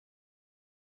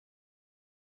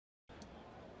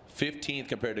15th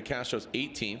compared to Castro's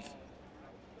 18th.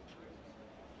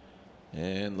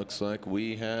 And looks like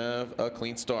we have a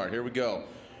clean start. Here we go.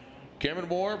 Cameron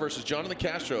Moore versus Jhonnattan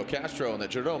Castro. Castro in the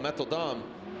Jhonnattan Metal Dom.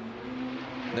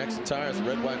 Next to tires,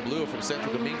 red, white, and blue from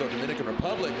Santo Domingo, Dominican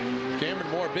Republic. Cameron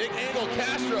Moore, big angle.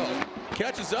 Castro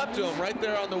catches up to him right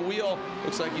there on the wheel.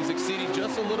 Looks like he's exceeding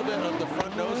just a little bit of the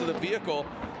front nose of the vehicle.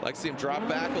 Like to see him drop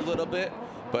back a little bit,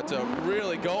 but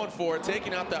really going for it,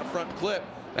 taking out that front clip.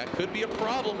 That could be a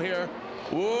problem here.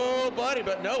 Whoa, buddy,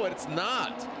 but no, it's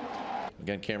not.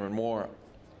 Again, Cameron Moore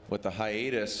with the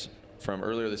hiatus from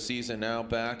earlier this season, now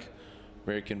back.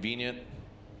 Very convenient,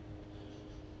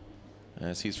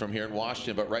 as he's from here in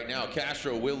Washington. But right now,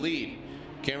 Castro will lead.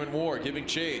 Cameron Moore giving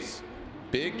chase.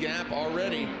 Big gap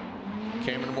already.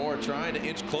 Cameron Moore trying to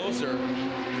inch closer.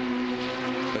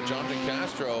 But Jhonnattan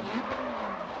Castro,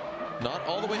 not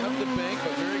all the way up the bank,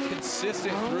 but very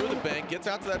consistent through the bank. Gets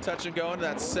out to that touch and go into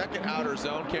that second outer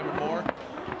zone. Cameron Moore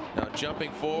now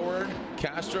jumping forward.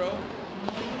 Castro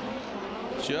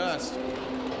just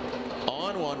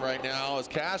on one right now as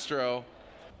Castro.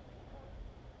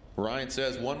 Ryan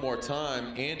says one more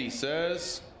time. Andy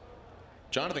says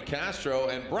Jhonnattan Castro,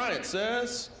 and Bryant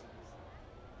says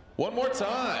one more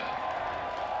time.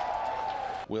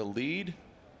 Will lead,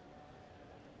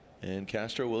 and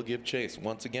Castro will give chase.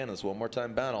 Once again, it's one more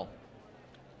time battle.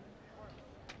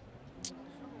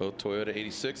 Both Toyota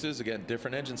 86s, again,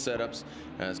 different engine setups,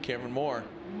 as Cameron Moore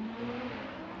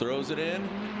throws it in.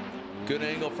 Good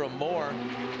angle from Moore.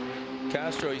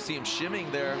 Castro, you see him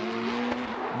shimming there.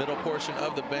 Middle portion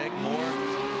of the bank. Moore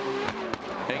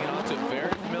hanging on to it.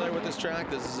 Very familiar with this track.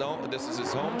 This is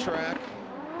his home track.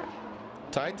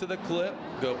 Tight to the clip.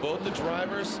 Go both the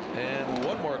drivers. And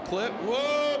one more clip.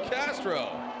 Whoa, Castro.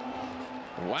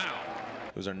 Wow.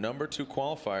 It was our #2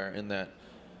 qualifier in that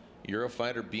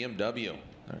Eurofighter BMW.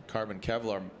 Carbon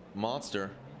Kevlar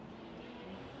monster.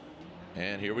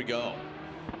 And here we go.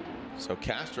 So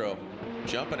Castro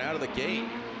jumping out of the gate.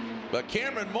 But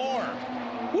Cameron Moore,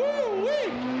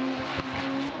 woo-wee!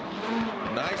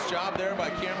 Nice job there by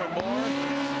Cameron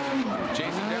Moore.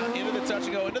 Chasing down into the touch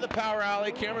and go into the power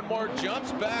alley. Cameron Moore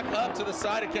jumps back up to the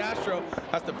side of Castro.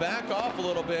 Has to back off a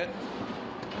little bit.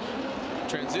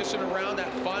 Transition around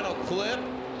that final clip.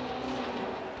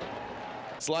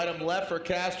 Slide him left for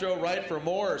Castro, right for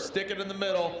Moore. Stick it in the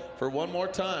middle for one more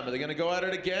time. Are they going to go at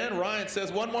it again? Ryan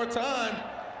says one more time.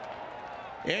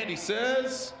 Andy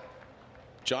says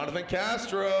Jhonnattan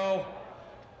Castro.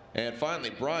 And finally,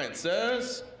 Brian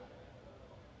says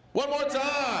one more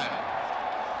time.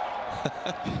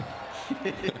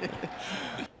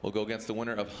 We'll go against the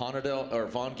winner of Honadel or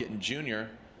Von Gittin Jr.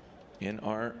 in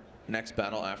our next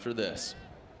battle after this.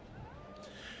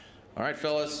 All right,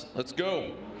 fellas, let's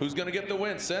go. Who's going to get the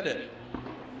win? Send it.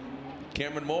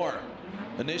 Cameron Moore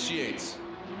initiates.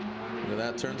 Look at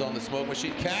that, turns on the smoke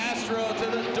machine. Castro to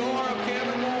the door of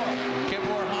Cameron Moore. Cameron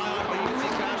Moore high on, but you can see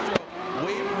Castro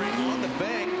wavering on the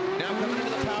bank. Now coming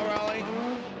into the power alley.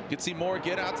 You can see Moore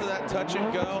get out to that touch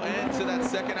and go and to that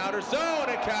second outer zone,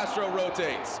 and Castro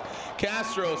rotates.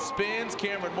 Castro spins,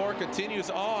 Cameron Moore continues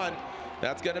on.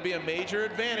 That's going to be a major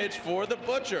advantage for the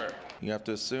Butcher. You have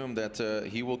to assume that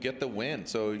he will get the win.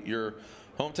 So your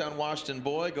hometown Washington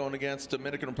boy going against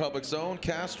Dominican Republic's own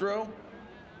Castro.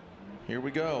 Here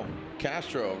we go.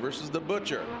 Castro versus the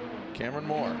Butcher. Cameron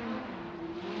Moore.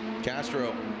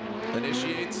 Castro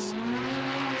initiates.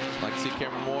 Like to see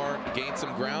Cameron Moore gain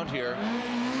some ground here.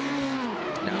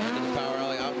 Now into the power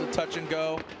alley, out in the touch and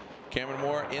go. Cameron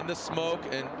Moore in the smoke,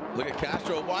 and look at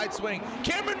Castro, wide swing.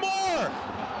 Cameron Moore!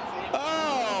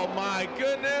 Oh my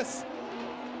goodness!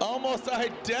 Almost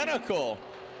identical.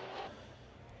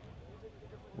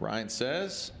 Ryan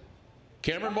says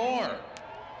Cameron Moore.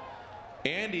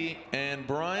 Andy and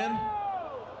Brian.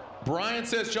 Brian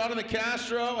says Jhonnattan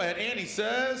Castro, and Andy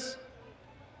says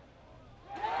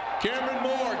Cameron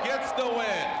Moore gets the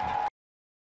win.